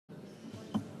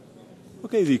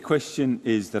Okay, the question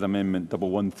is that Amendment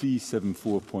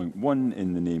 11374.1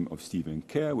 in the name of Stephen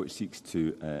Kerr, which seeks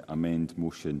to amend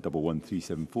Motion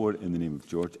 11374 in the name of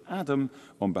George Adam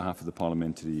on behalf of the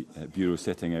Parliamentary Bureau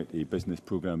setting out a business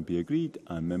programme be agreed,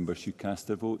 and members should cast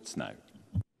their votes now.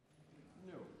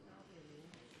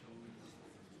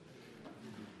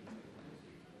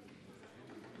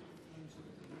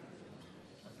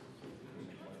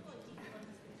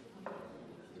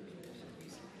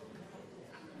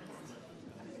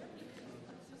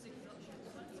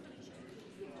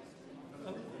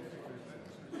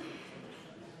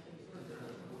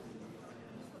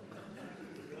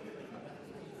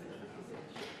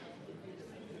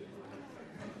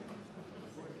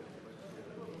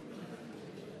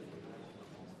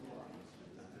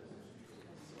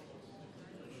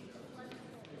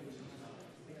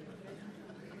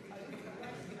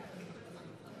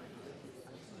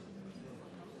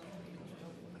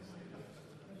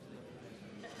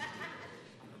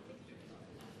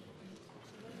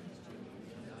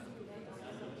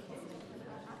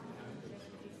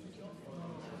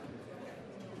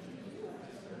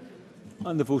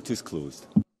 And the vote is closed.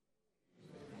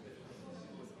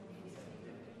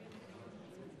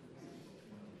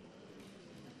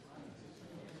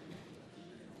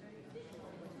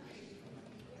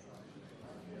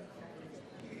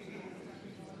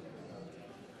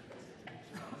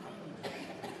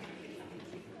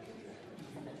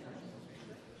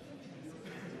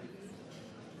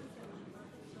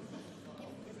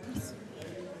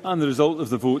 And the result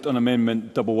of the vote on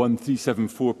Amendment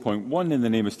 11374.1 in the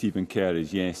name of Stephen Kerr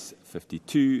is yes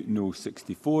 52, no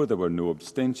 64. There were no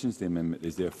abstentions. The amendment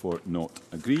is therefore not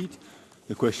agreed.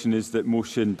 The question is that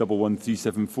Motion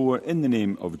 11374 in the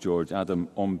name of George Adam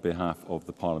on behalf of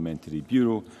the Parliamentary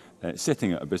Bureau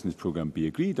setting out a business programme be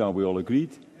agreed. Are we all agreed?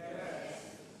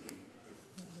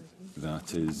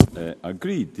 That is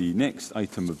agreed. The next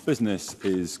item of business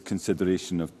is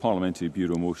consideration of Parliamentary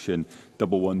Bureau Motion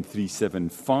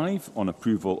 11375 on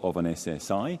approval of an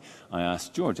SSI. I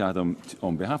ask George Adam,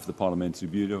 on behalf of the Parliamentary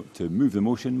Bureau, to move the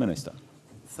motion. Minister.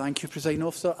 Thank you, Presiding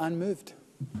Officer, and moved.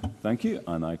 Thank you.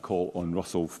 And I call on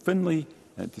Russell Finlay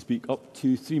to speak up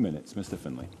to 3 minutes. Mr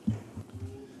Finlay.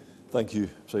 Thank you,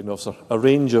 Presiding Officer. A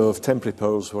range of temporary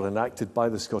powers were enacted by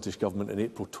the Scottish Government in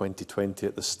April 2020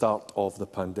 at the start of the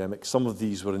pandemic. Some of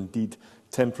these were indeed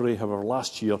temporary. However,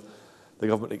 last year, the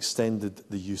Government extended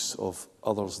the use of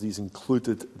others. These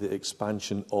included the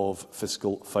expansion of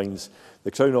fiscal fines.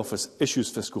 The Crown Office issues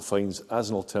fiscal fines as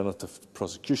an alternative to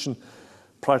prosecution.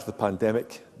 Prior to the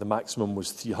pandemic, the maximum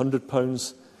was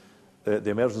 £300. The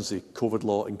emergency COVID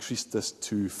law increased this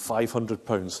to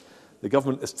 £500. The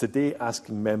Government is today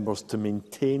asking members to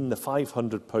maintain the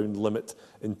 £500 limit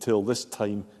until this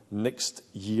time next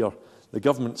year. The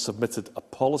Government submitted a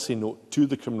policy note to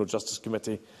the Criminal Justice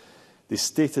Committee. They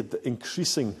stated that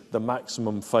increasing the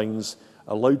maximum fines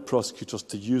allowed prosecutors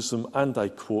to use them, and I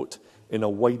quote, in a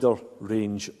wider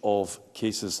range of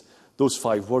cases. Those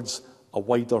 5 words, a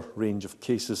wider range of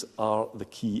cases, are the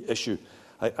key issue.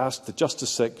 I asked the Justice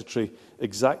Secretary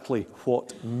exactly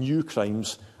what new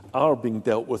crimes are being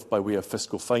dealt with by way of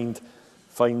fiscal fines.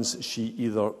 She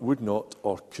either would not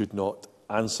or could not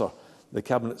answer. The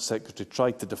Cabinet Secretary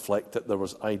tried to deflect that there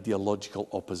was ideological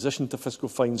opposition to fiscal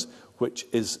fines, which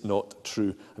is not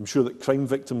true. I'm sure that crime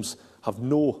victims have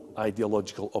no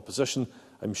ideological opposition.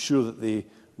 I'm sure that they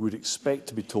would expect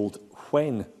to be told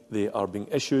when they are being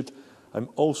issued. I'm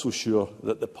also sure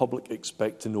that the public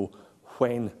expect to know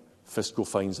when fiscal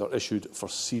fines are issued for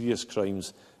serious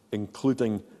crimes,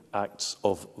 including acts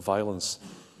of violence.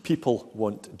 People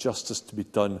want justice to be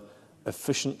done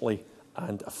efficiently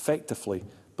and effectively,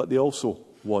 but they also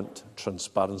want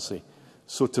transparency.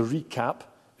 So to recap,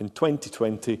 in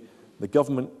 2020, the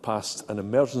Government passed an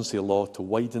emergency law to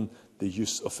widen the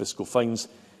use of fiscal fines.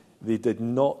 They did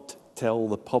not tell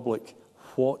the public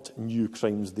what new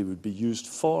crimes they would be used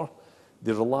for.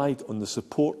 They relied on the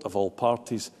support of all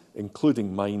parties,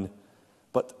 including mine.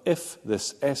 But if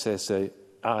this SSI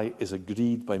is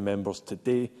agreed by members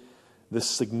today, this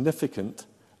significant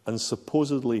and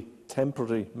supposedly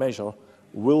temporary measure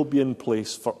will be in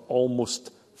place for almost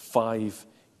 5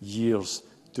 years.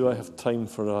 Do I have time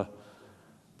for an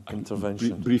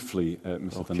intervention? Briefly,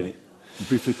 Mr Finlay.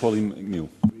 Briefly, Pauline McNeill.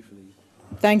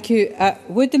 Thank you.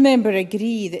 Would the member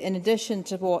agree that, in addition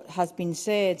to what has been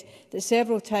said, that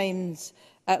several times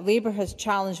Labour has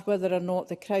challenged whether or not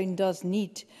the Crown does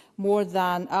need more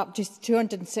than up to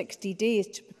 260 days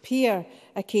to prepare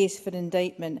a case for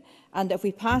indictment, and if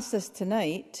we pass this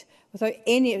tonight without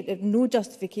no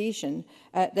justification,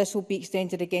 this will be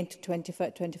extended again to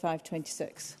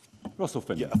 25-26? Russell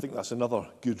Finlay. Yeah, I think that's another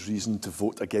good reason to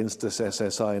vote against this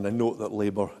SSI, and I note that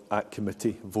Labour at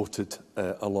committee voted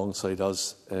alongside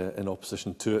us in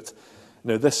opposition to it.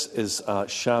 Now, this is a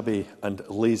shabby and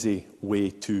lazy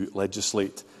way to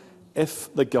legislate.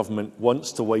 If the government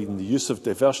wants to widen the use of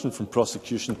diversion from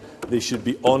prosecution, they should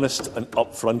be honest and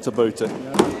upfront about it.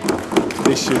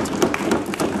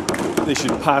 They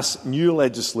should pass new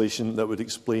legislation that would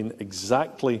explain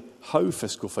exactly how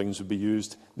fiscal fines would be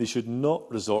used. They should not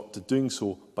resort to doing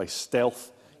so by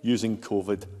stealth, using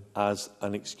COVID as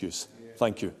an excuse.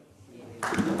 Thank you.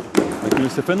 Thank you,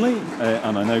 Mr Finlay.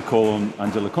 And I now call on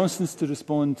Angela Constance to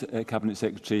respond. Cabinet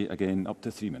Secretary, again, up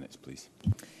to 3 minutes, please.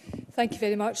 Thank you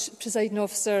very much, Presiding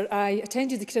Officer. I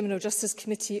attended the Criminal Justice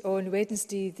Committee on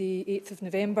Wednesday, the 8th of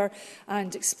November,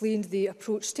 and explained the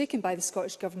approach taken by the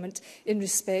Scottish Government in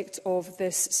respect of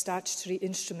this statutory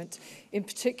instrument. In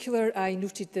particular, I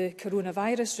noted the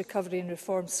Coronavirus Recovery and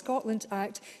Reform Scotland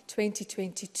Act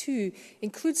 2022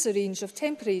 includes a range of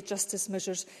temporary justice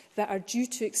measures that are due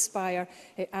to expire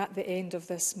at the end of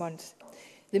this month.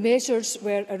 The measures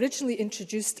were originally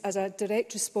introduced as a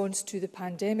direct response to the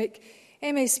pandemic.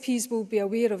 MSPs will be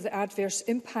aware of the adverse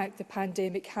impact the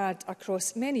pandemic had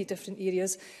across many different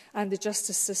areas, and the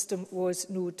justice system was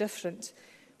no different.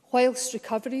 Whilst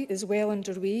recovery is well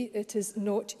underway, it is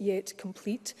not yet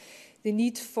complete. The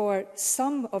need for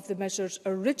some of the measures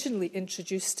originally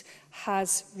introduced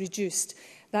has reduced.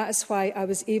 That is why I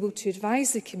was able to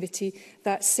advise the committee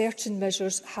that certain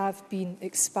measures have been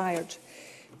expired.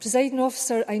 Presiding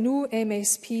Officer, I know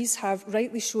MSPs have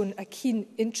rightly shown a keen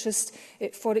interest,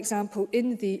 for example,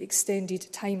 in the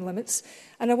extended time limits,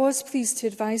 and I was pleased to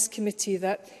advise committee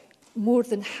that more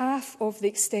than half of the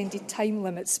extended time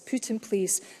limits put in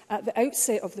place at the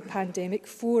outset of the pandemic,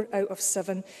 4 out of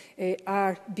 7,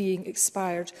 are being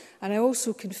expired. And I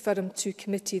also confirmed to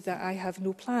committee that I have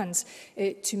no plans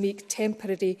to make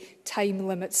temporary time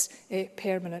limits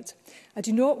permanent. I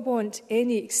do not want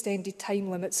any extended time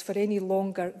limits for any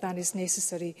longer than is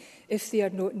necessary if they are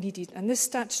not needed. And this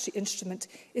statutory instrument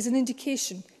is an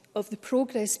indication of the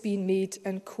progress being made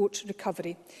in court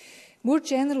recovery. More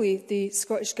generally, the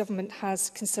Scottish Government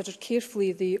has considered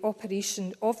carefully the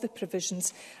operation of the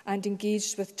provisions and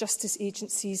engaged with justice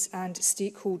agencies and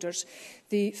stakeholders.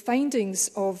 The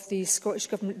findings of the Scottish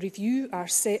Government review are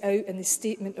set out in the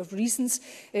Statement of Reasons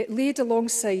laid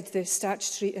alongside the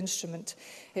statutory instrument.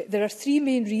 There are 3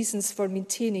 main reasons for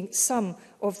maintaining some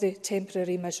of the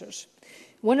temporary measures.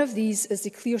 One of these is the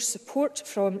clear support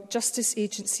from justice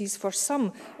agencies for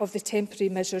some of the temporary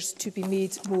measures to be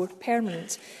made more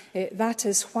permanent. That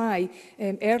is why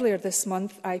earlier this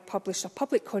month I published a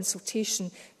public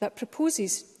consultation that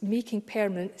proposes making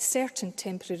permanent certain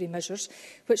temporary measures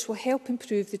which will help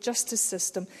improve the justice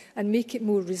system and make it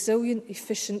more resilient,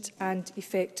 efficient and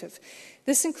effective.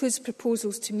 This includes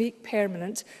proposals to make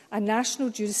permanent a national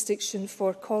jurisdiction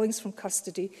for callings from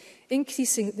custody,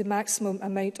 increasing the maximum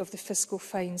amount of the fiscal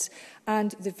fines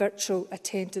and the virtual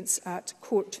attendance at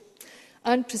court.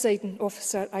 And, Presiding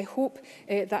Officer, I hope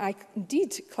that I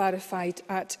indeed clarified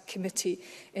at committee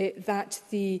that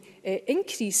the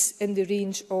increase in the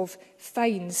range of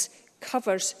fines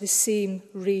covers the same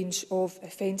range of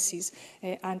offences.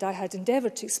 And I had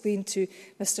endeavoured to explain to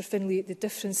Mr Finlay the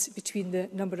difference between the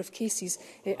number of cases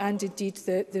and indeed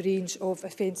the range of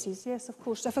offences. Yes, of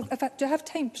course. Do I have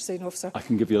time, Presiding Officer? I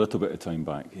can give you a little bit of time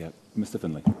back. Yeah. Mr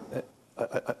Finlay.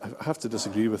 I have to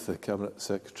disagree with the Cabinet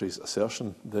Secretary's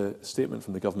assertion. The statement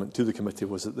from the Government to the committee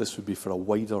was that this would be for a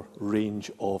wider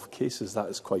range of cases. That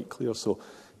is quite clear. So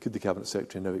could the Cabinet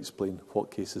Secretary now explain what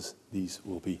cases these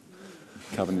will be?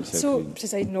 Cabinet Secretary. So,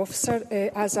 Presiding Officer,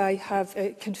 as I have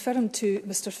confirmed to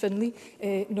Mr Finlay,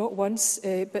 not once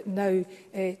but now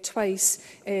twice,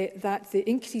 that the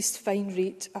increased fine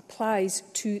rate applies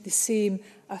to the same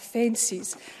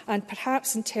offences. And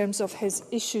perhaps in terms of his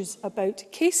issues about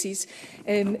cases,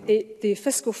 the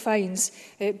fiscal fines,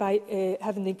 by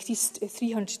having the increased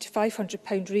 £300 to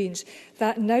 £500 range,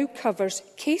 that now covers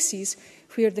cases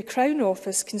where the Crown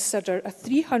Office consider a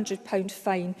 £300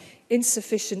 fine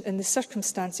insufficient in the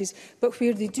circumstances, but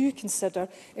where they do consider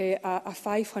a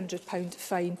 £500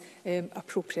 fine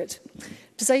appropriate.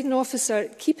 Presiding Officer,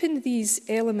 keeping these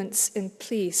elements in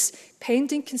place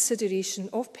pending consideration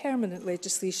of permanent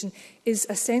legislation is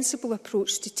a sensible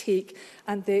approach to take,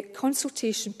 and the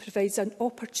consultation provides an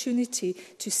opportunity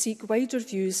to seek wider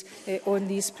views on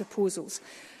these proposals.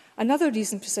 Another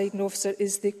reason, Presiding Officer,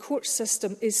 is the court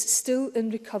system is still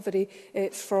in recovery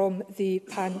from the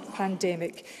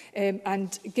pandemic.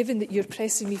 And given that you're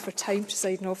pressing me for time,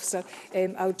 Presiding Officer,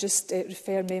 I'll just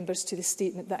refer members to the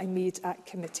statement that I made at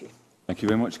committee. Thank you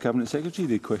very much, Cabinet Secretary.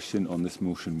 The question on this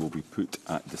motion will be put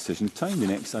at decision time. The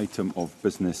next item of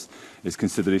business is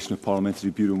consideration of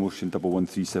Parliamentary Bureau Motion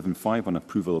 11375 on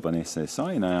approval of an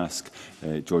SSI. And I ask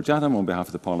George Adam on behalf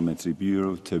of the Parliamentary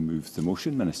Bureau to move the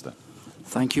motion. Minister.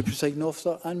 Thank you, Presiding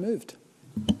Officer, and moved.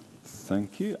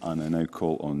 Thank you. And I now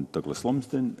call on Douglas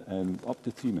Lumsden. Up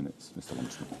to 3 minutes, Mr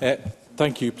Lumsden.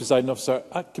 Thank you, Presiding Officer.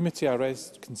 At committee, I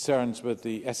raised concerns with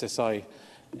the SSI,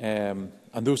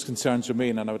 and those concerns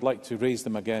remain, and I would like to raise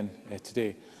them again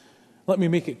today. Let me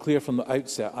make it clear from the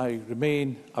outset, I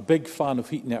remain a big fan of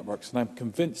heat networks, and I'm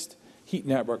convinced heat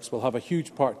networks will have a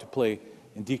huge part to play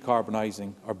in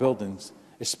decarbonising our buildings,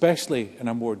 especially in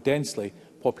our more densely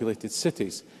populated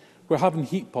cities, where having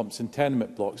heat pumps in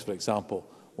tenement blocks, for example,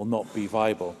 will not be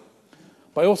viable.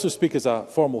 But I also speak as a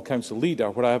formal council leader,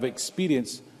 where I have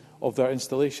experience of their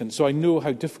installation, so I know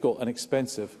how difficult and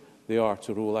expensive they are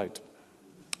to roll out.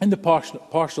 In the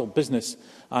partial business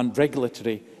and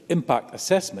regulatory impact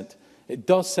assessment, it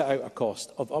does set out a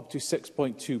cost of up to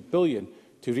 £6.2 billion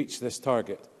to reach this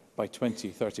target by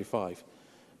 2035.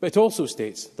 But it also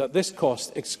states that this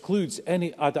cost excludes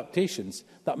any adaptations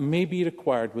that may be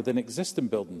required within existing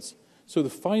buildings, so the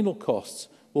final costs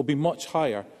will be much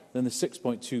higher than the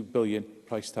 £6.2 billion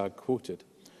price tag quoted.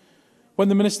 When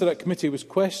the Minister at committee was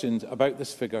questioned about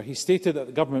this figure, he stated that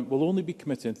the Government will only be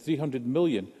committing £300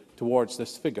 million towards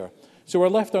this figure. So we're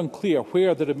left unclear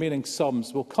where the remaining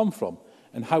sums will come from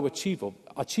and how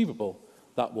achievable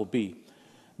that will be.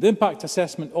 The impact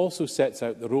assessment also sets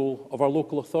out the role of our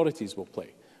local authorities will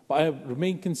play. But I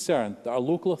remain concerned that our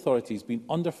local authorities being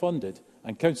underfunded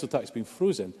and council tax being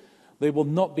frozen, they will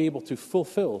not be able to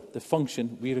fulfil the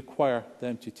function we require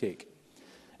them to take,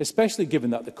 especially given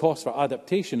that the costs for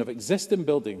adaptation of existing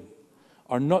buildings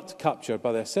are not captured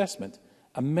by the assessment,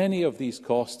 and many of these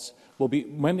buildings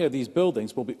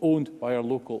will be owned by our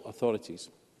local authorities.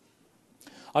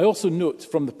 I also note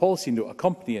from the policy note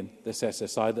accompanying this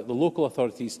SSI that the local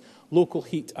authorities' local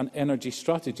heat and energy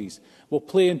strategies will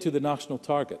play into the national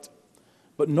target,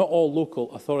 but not all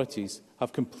local authorities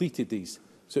have completed these,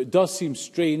 so it does seem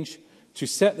strange to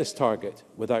set this target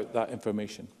without that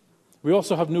information. We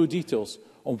also have no details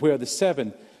on where the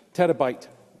 7 terabyte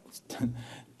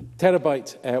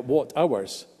watt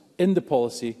hours in the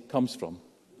policy comes from.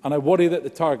 And I worry that the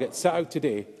target set out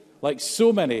today, like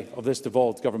so many of this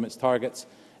devolved government's targets,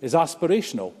 is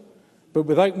aspirational, but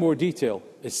without more detail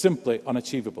is simply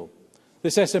unachievable.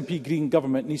 This SNP Green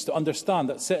government needs to understand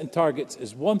that setting targets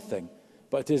is one thing,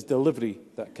 but it is delivery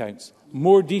that counts.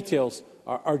 More details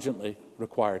are urgently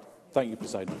required. Thank you,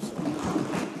 President.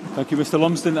 Thank you, Mr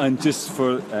Lumsden. And just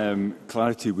for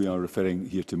clarity, we are referring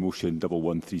here to motion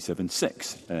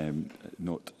 11376,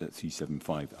 not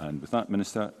 375. And with that,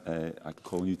 Minister, I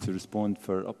call you to respond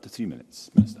for up to 3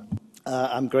 minutes. Minister.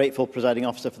 I'm grateful, Presiding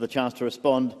Officer, for the chance to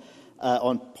respond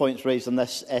on points raised on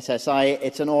this SSI.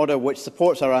 It's an order which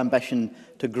supports our ambition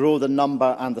to grow the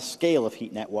number and the scale of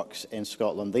heat networks in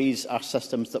Scotland. These are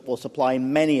systems that will supply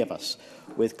many of us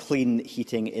with clean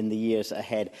heating in the years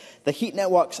ahead. The Heat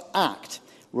Networks Act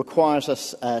requires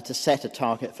us to set a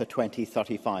target for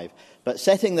 2035. But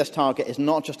setting this target is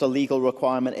not just a legal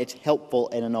requirement, it's helpful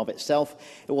in and of itself.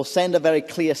 It will send a very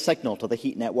clear signal to the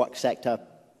heat network sector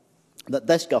that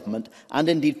this government, and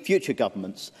indeed future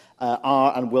governments,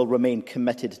 are and will remain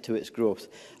committed to its growth.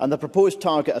 And the proposed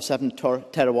target of 7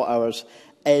 terawatt-hours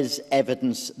is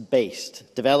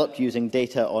evidence-based, developed using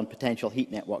data on potential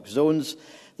heat network zones.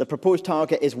 The proposed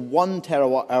target is 1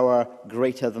 terawatt-hour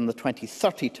greater than the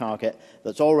 2030 target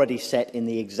that's already set in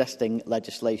the existing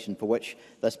legislation, for which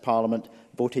this Parliament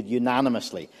voted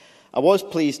unanimously. I was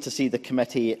pleased to see the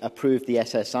committee approve the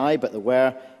SSI, but there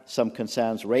were some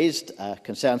concerns raised,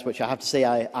 concerns which I have to say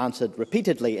I answered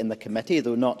repeatedly in the committee,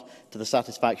 though not to the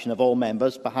satisfaction of all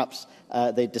members. Perhaps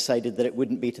they decided that it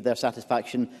wouldn't be to their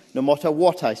satisfaction no matter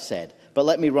what I said. But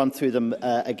let me run through them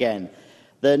again.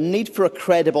 The need for a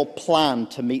credible plan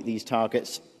to meet these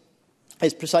targets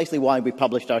is precisely why we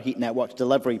published our Heat Networks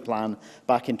Delivery Plan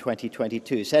back in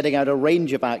 2022, setting out a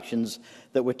range of actions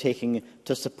that we're taking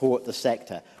to support the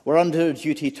sector. We're under a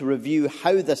duty to review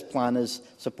how this plan is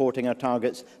supporting our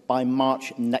targets by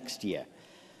March next year.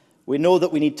 We know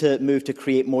that we need to move to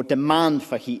create more demand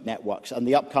for heat networks, and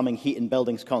the upcoming Heat and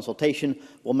Buildings consultation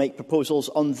will make proposals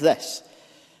on this.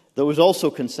 There was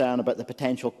also concern about the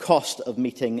potential cost of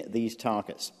meeting these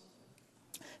targets.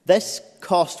 This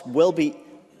cost will be...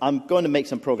 I'm going to make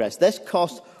some progress. This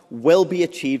cost will be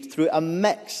achieved through a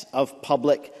mix of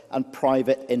public and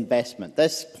private investment.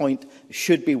 This point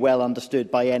should be well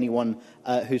understood by anyone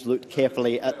who's looked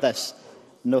carefully at this.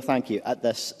 No, thank you, at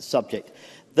this subject.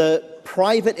 The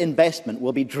private investment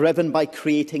will be driven by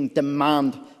creating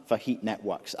demand for heat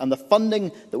networks. And the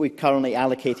funding that we've currently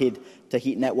allocated to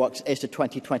heat networks is to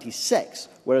 2026,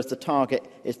 whereas the target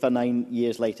is for 9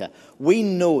 years later. We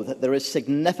know that there is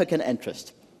significant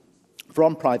interest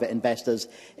from private investors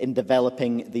in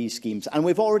developing these schemes. And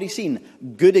we've already seen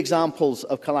good examples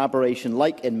of collaboration,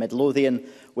 like in Midlothian,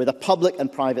 where the public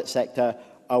and private sector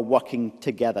are working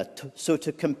together. So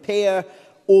to compare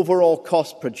overall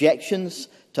cost projections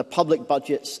to public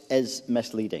budgets is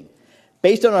misleading.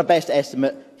 Based on our best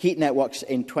estimate, heat networks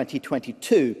in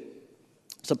 2022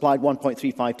 supplied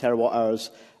 1.35 terawatt-hours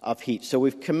of heat. So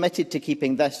we've committed to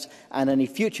keeping this and any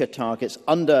future targets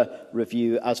under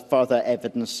review as further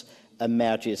evidence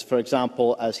emerges, for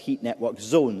example, as heat network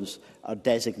zones are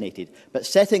designated. But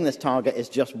setting this target is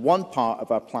just one part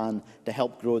of our plan to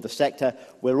help grow the sector.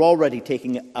 We're already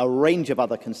taking a range of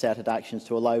other concerted actions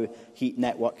to allow the heat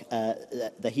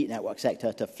network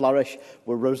sector to flourish.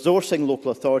 We're resourcing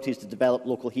local authorities to develop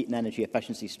local heat and energy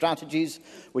efficiency strategies,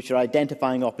 which are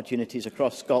identifying opportunities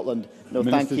across Scotland. No,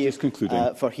 thank you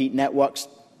for heat networks.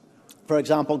 For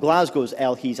example, Glasgow's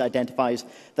LHES identifies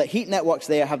that heat networks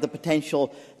there have the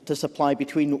potential to supply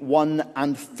between 1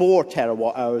 and 4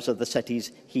 terawatt-hours of the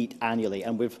city's heat annually.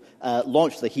 And we've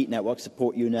launched the Heat Network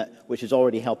Support Unit, which is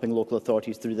already helping local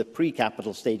authorities through the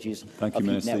pre-capital stages of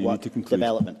heat network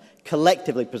development.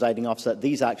 Collectively, Presiding Officer,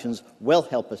 these actions will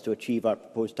help us to achieve our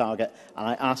proposed target, and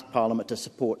I ask Parliament to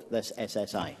support this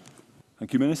SSI.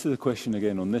 Thank you, Minister. The question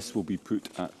again on this will be put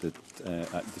at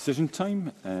decision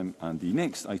time. And the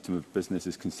next item of business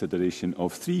is consideration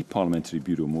of 3 Parliamentary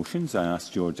Bureau motions. I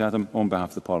ask George Adam, on behalf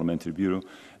of the Parliamentary Bureau,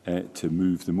 to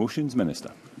move the motions.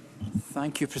 Minister.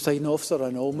 Thank you, Presiding Officer,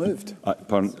 and all moved.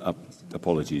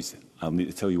 Apologies. I'll need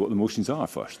to tell you what the motions are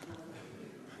first.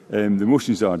 The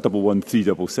motions are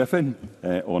 11377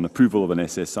 on approval of an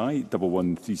SSI,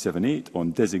 11378 on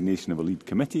designation of a lead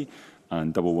committee,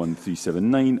 and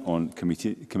 11379 on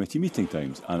committee meeting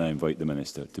times. And I invite the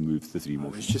Minister to move the 3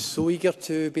 motions. I was just so eager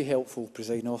to be helpful,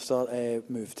 Presiding Officer.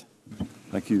 Moved.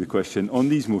 Thank you. The question on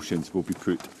these motions will be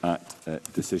put at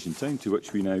decision time, to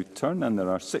which we now turn. And there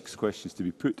are 6 questions to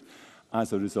be put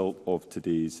as a result of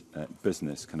today's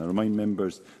business. Can I remind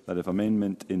members that if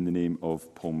amendment in the name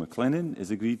of Paul McLennan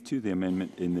is agreed to, the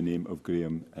amendment in the name of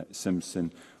Graham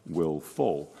Simpson will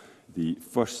fall. The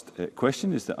first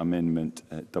question is that amendment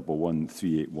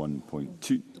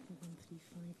 11381.2.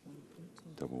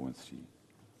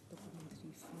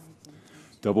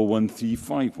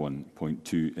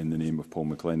 11351.2 in the name of Paul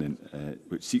McLennan,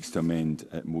 which seeks to amend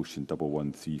motion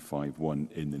 11351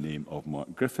 in the name of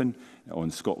Mark Griffin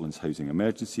on Scotland's housing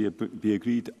emergency be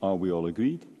agreed. Are we all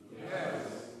agreed? Yes.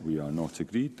 We are not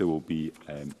agreed. There will be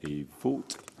a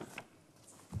vote.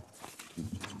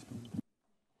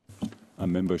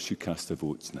 And members should cast their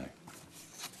votes now.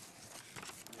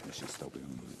 They should still be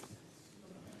on.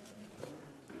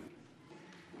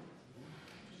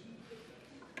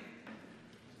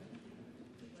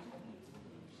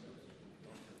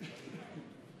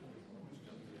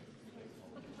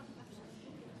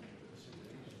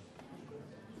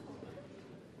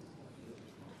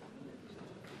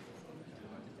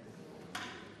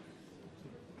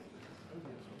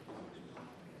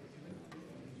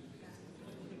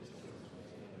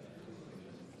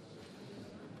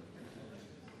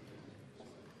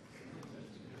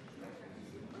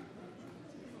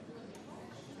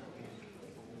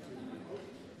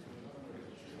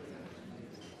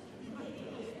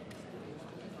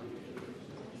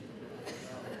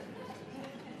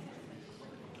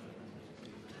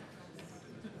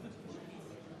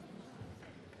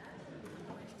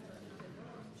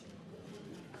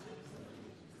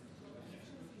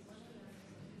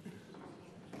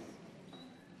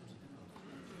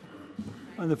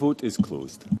 And the vote is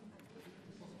closed.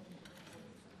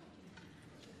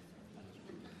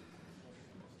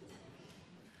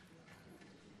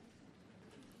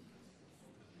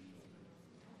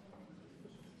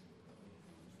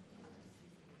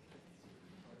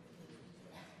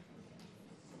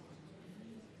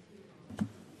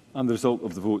 And the result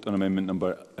of the vote on amendment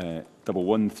number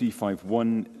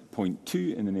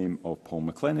 11351.2 in the name of Paul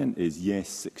McLennan is yes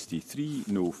 63,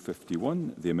 no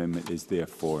 51. The amendment is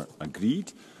therefore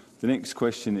agreed. The next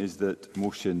question is that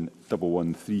motion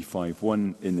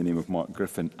 11351 in the name of Mark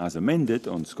Griffin as amended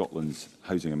on Scotland's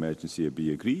housing emergency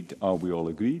be agreed. Are we all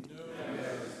agreed? Yes.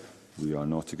 We are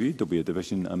not agreed. There will be a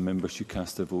division and members should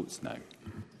cast their votes now.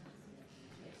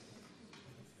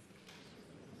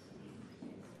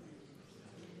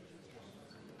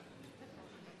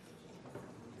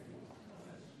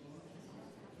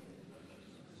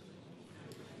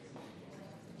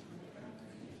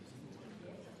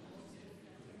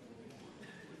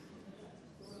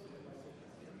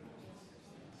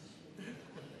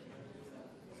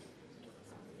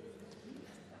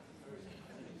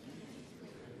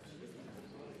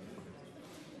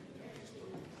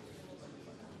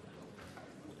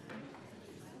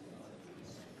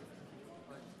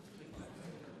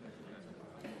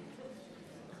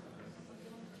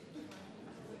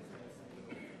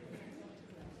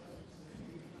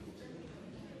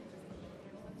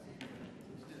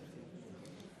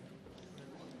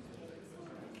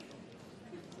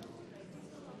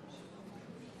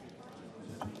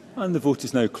 And the vote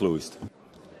is now closed.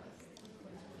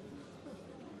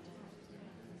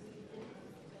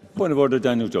 Point of order,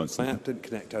 Daniel Johnson. My app didn't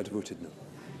connect. I would have voted no.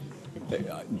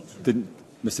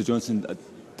 Mr Johnson, I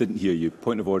didn't hear you.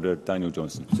 Point of order, Daniel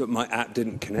Johnson. So my app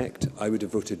didn't connect. I would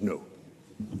have voted no.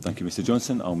 Thank you, Mr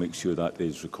Johnson. I'll make sure that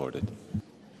is recorded.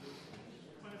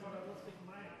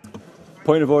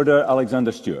 Point of order,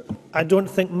 Alexander Stewart. I don't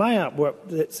think my app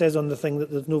worked. It says on the thing that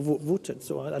there's no vote voted,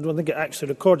 so I don't think it actually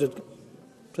recorded.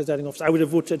 Presiding officer, I would have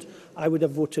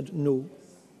voted no.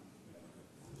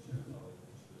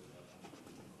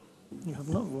 You have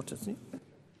not voted, see?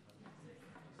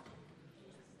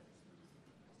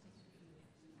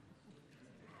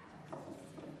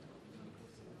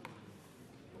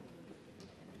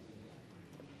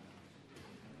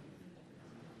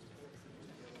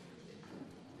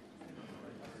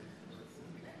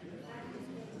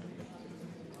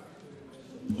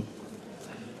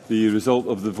 The result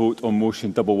of the vote on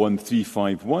motion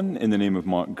 11351 in the name of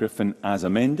Mark Griffin as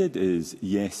amended is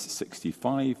yes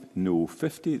 65, no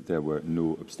 50. There were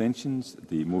no abstentions.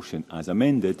 The motion as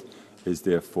amended is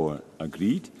therefore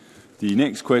agreed. The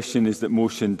next question is that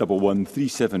motion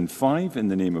 11375 in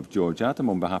the name of George Adam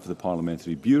on behalf of the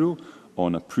Parliamentary Bureau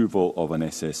on approval of an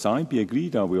SSI be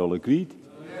agreed. Are we all agreed?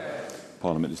 Yes.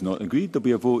 Parliament is not agreed. There will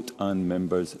be a vote and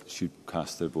members should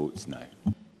cast their votes now.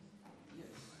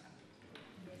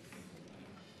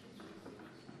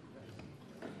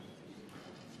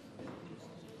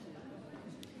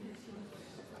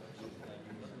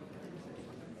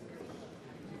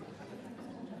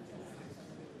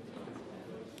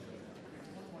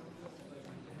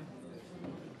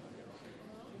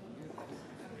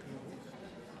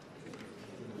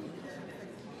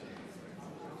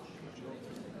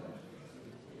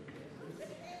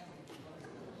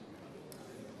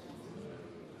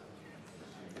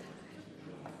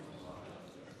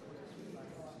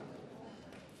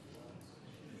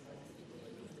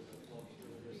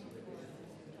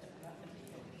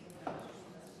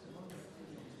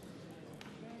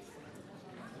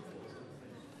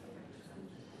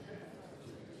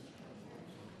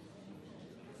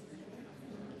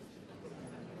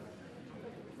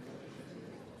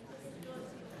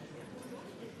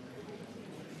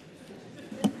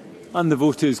 And the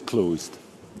vote is closed.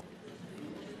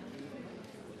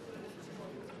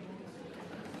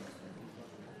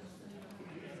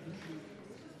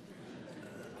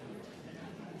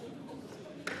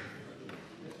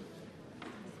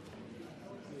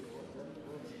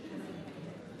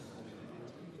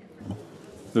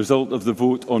 The result of the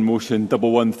vote on motion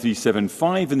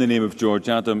 11375 in the name of George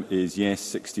Adam is yes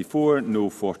 64, no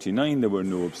 49. There were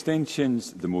no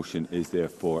abstentions. The motion is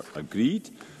therefore agreed.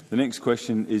 The next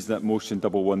question is that motion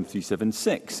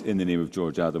 11376 in the name of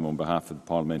George Adam on behalf of the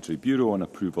Parliamentary Bureau on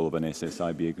approval of an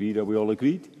SSI be agreed. Are we all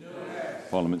agreed? No.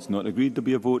 Parliament's not agreed. There will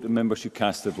be a vote and members should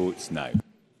cast their votes now.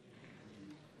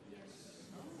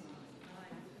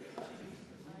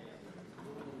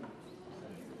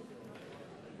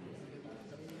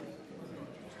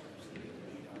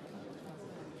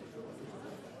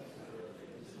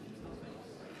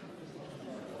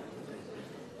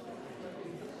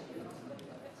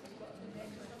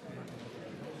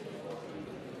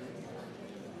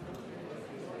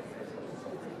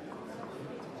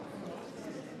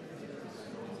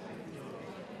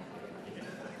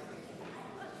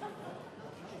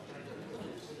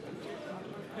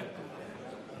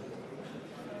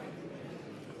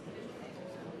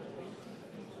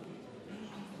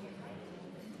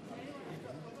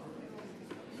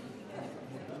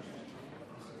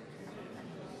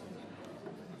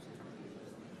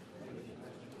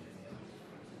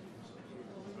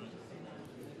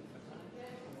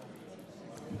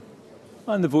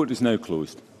 And the vote is now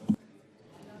closed.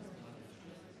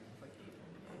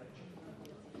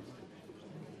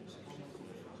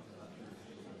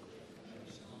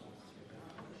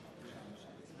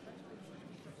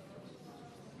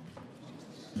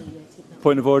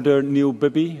 Point of order, Neil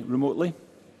Bibby, remotely.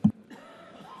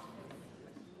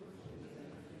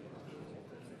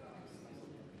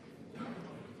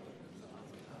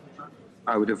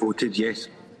 I would have voted yes.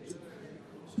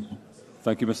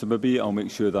 Thank you, Mr Bibby. I'll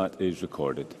make sure that is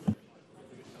recorded.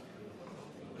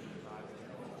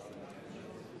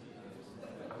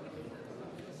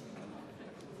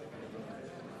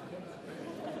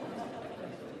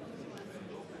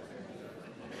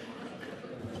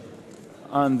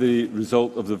 And the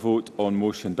result of the vote on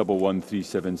motion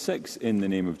 11376 in the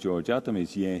name of George Adam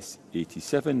is yes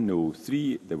 87, no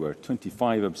 3. There were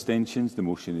 25 abstentions. The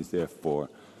motion is therefore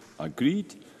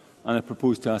agreed. And I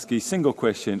propose to ask a single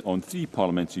question on 3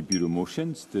 Parliamentary Bureau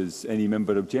motions. Does any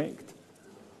member object?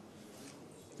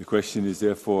 The question is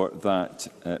therefore that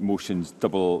motions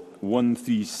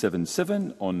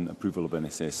 11377 on approval of an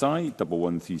SSI,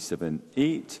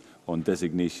 11378 on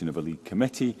designation of a lead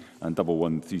committee and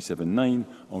 11379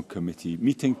 on committee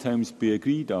meeting times be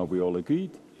agreed. Are we all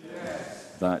agreed?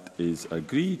 Yes. That is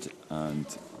agreed, and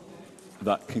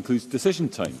that concludes decision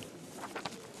time.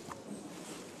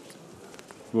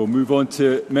 We'll move on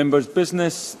to members'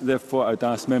 business. Therefore, I'd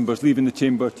ask members leaving the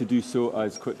chamber to do so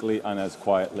as quickly and as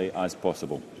quietly as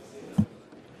possible.